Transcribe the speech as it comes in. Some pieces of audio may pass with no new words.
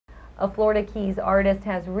A Florida Keys artist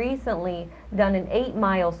has recently done an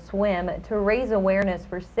 8-mile swim to raise awareness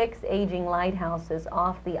for 6 aging lighthouses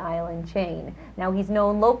off the island chain. Now, he's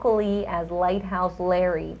known locally as Lighthouse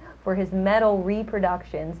Larry for his metal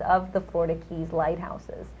reproductions of the Florida Keys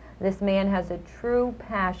lighthouses. This man has a true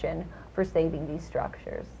passion for saving these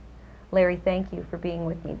structures. Larry, thank you for being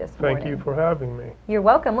with me this morning. Thank you for having me. You're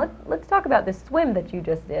welcome. Let's talk about the swim that you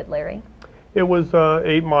just did, Larry. It was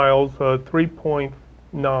 8 miles,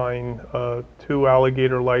 3.9 to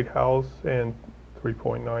Alligator Lighthouse and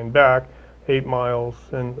 3.9 back, 8 miles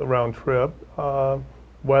and a round trip.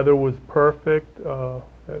 Weather was perfect.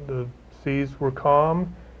 The seas were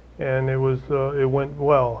calm, and it went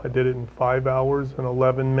well. I did it in 5 hours and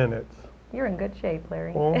 11 minutes. You're in good shape,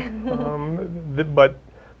 Larry. Well, but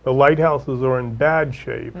the lighthouses are in bad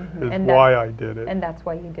shape, is why I did it. And that's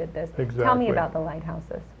why you did this. Exactly. Tell me about the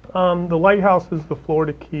lighthouses. The lighthouses, the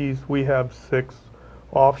Florida Keys, we have 6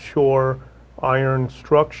 offshore iron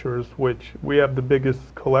structures, which we have the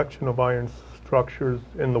biggest collection of iron structures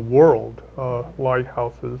in the world,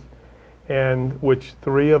 lighthouses, and which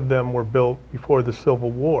 3 of them were built before the Civil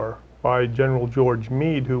War by General George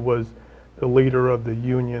Meade, who was the leader of the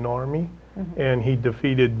Union Army, and he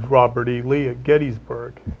defeated Robert E. Lee at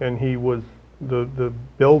Gettysburg, and he was the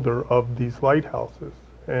builder of these lighthouses.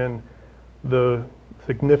 And the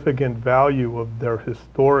significant value of their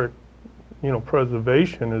historic,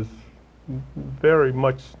 preservation is very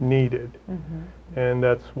much needed, and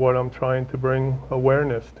that's what I'm trying to bring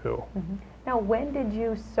awareness to. Now, when did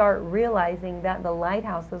you start realizing that the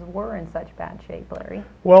lighthouses were in such bad shape, Larry?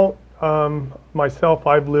 Well, myself,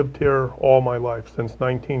 I've lived here all my life since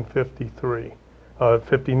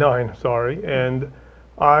 59, sorry, and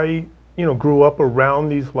I grew up around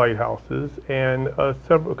these lighthouses, and a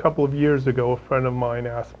couple of years ago, a friend of mine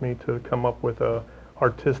asked me to come up with a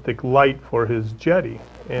artistic light for his jetty,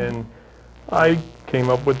 and I came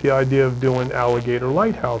up with the idea of doing Alligator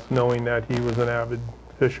Lighthouse, knowing that he was an avid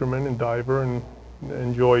fisherman and diver and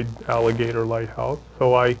enjoyed Alligator Lighthouse.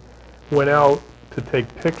 So I went out to take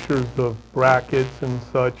pictures of brackets and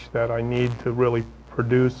such that I need to really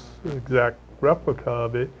produce an exact replica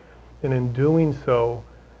of it, and in doing so,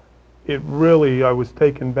 I was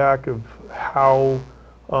taken back of how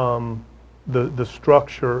the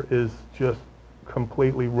structure is just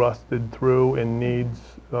completely rusted through and needs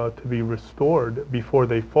to be restored before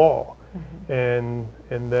they fall. And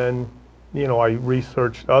then I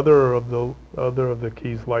researched other of the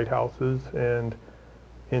Keys lighthouses, and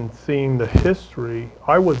in seeing the history,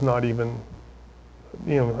 I was not even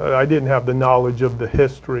I didn't have the knowledge of the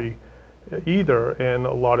history either, and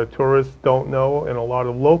a lot of tourists don't know, and a lot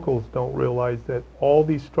of locals don't realize that all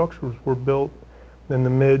these structures were built in the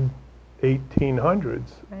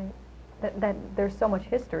mid-1800s. Right. That there's so much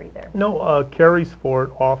history there. No, Carey's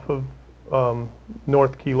Fort off of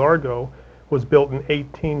North Key Largo was built in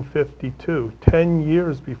 1852, 10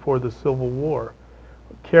 years before the Civil War.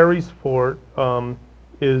 Carey's Fort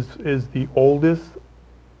is the oldest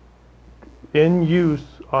in-use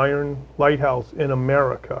iron lighthouse in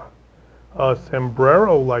America.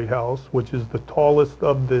 Sombrero Lighthouse, which is the tallest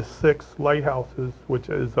of the 6 lighthouses, which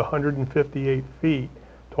is 158 feet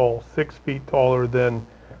tall, 6 feet taller than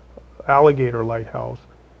Alligator Lighthouse.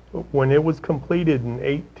 When it was completed in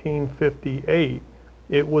 1858,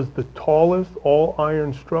 it was the tallest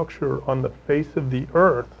all-iron structure on the face of the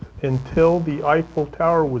earth until the Eiffel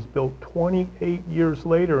Tower was built 28 years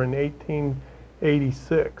later in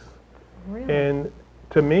 1886. Really? And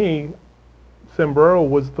to me, Sombrero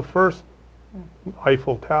was the first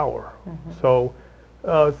Eiffel Tower. So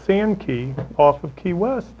Sand Key off of Key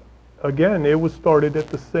West, again, it was started at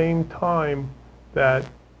the same time that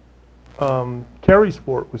Carey's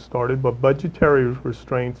Fort was started, but budgetary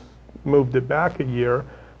restraints moved it back a year,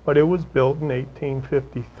 but it was built in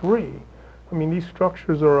 1853. I mean, these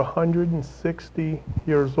structures are 160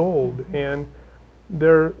 years old, and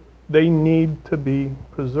they need to be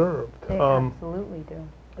preserved. They absolutely do.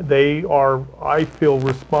 They are, I feel,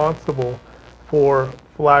 responsible for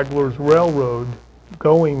Flagler's Railroad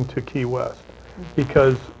going to Key West,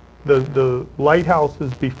 because the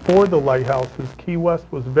lighthouses, before the lighthouses, Key West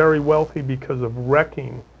was very wealthy because of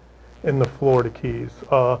wrecking in the Florida Keys.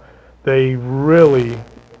 They really,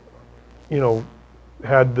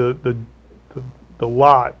 had the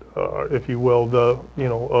lot, if you will,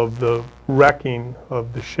 of the wrecking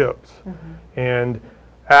of the ships. And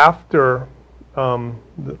after,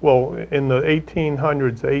 well, in the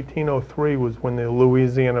 1800s, 1803 was when the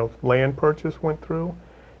Louisiana land purchase went through,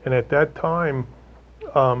 and at that time,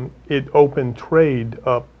 it opened trade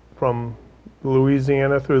up from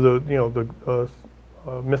Louisiana through the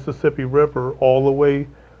Mississippi River all the way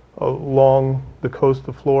along the coast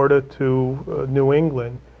of Florida to New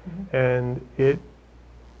England, and it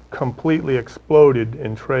completely exploded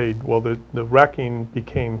in trade. Well, the wrecking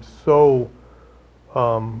became so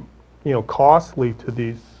costly to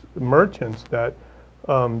these merchants that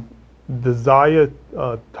Desire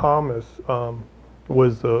Thomas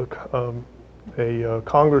was a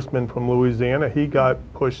congressman from Louisiana. He got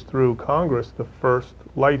pushed through Congress the first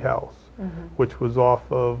lighthouse, which was off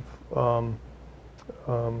of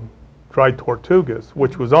Dry Tortugas,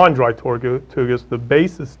 which was on Dry Tortugas. The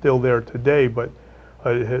base is still there today, but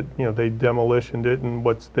they demolitioned it, and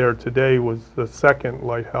what's there today was the second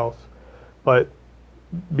lighthouse. But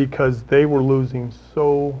because they were losing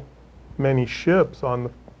so many ships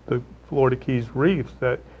on the Florida Keys reefs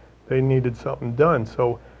that they needed something done.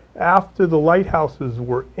 So after the lighthouses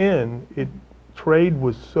were in, trade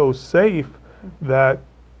was so safe that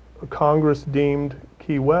Congress deemed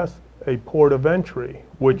Key West a port of entry,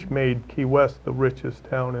 which made Key West the richest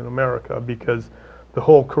town in America, because the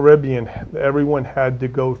whole Caribbean, everyone had to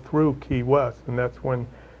go through Key West, and that's when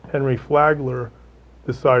Henry Flagler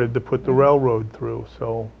decided to put the railroad through.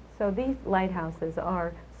 So these lighthouses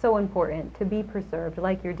are so important to be preserved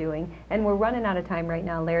like you're doing, and we're running out of time right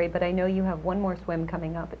now, Larry, but I know you have one more swim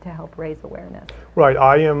coming up to help raise awareness. Right,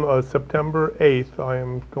 I am September 8th, I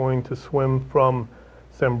am going to swim from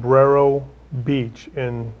Sombrero Beach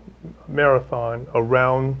in Marathon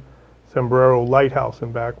around Sombrero Lighthouse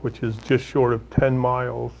and back, which is just short of 10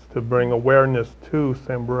 miles, to bring awareness to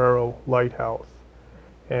Sombrero Lighthouse.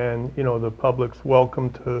 And the public's welcome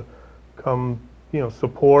to come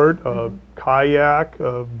support, kayak,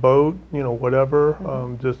 boat,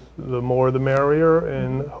 whatever, just the more the merrier,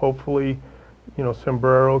 and hopefully,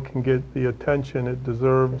 Sombrero can get the attention it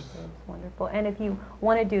deserves. Wonderful. And if you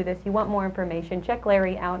want to do this, you want more information, check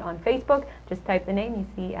Larry out on Facebook. Just type the name you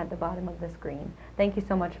see at the bottom of the screen. Thank you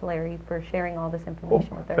so much, Larry, for sharing all this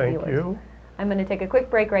information with our viewers. Thank you. I'm going to take a quick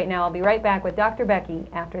break right now. I'll be right back with Dr. Becky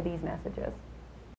after these messages.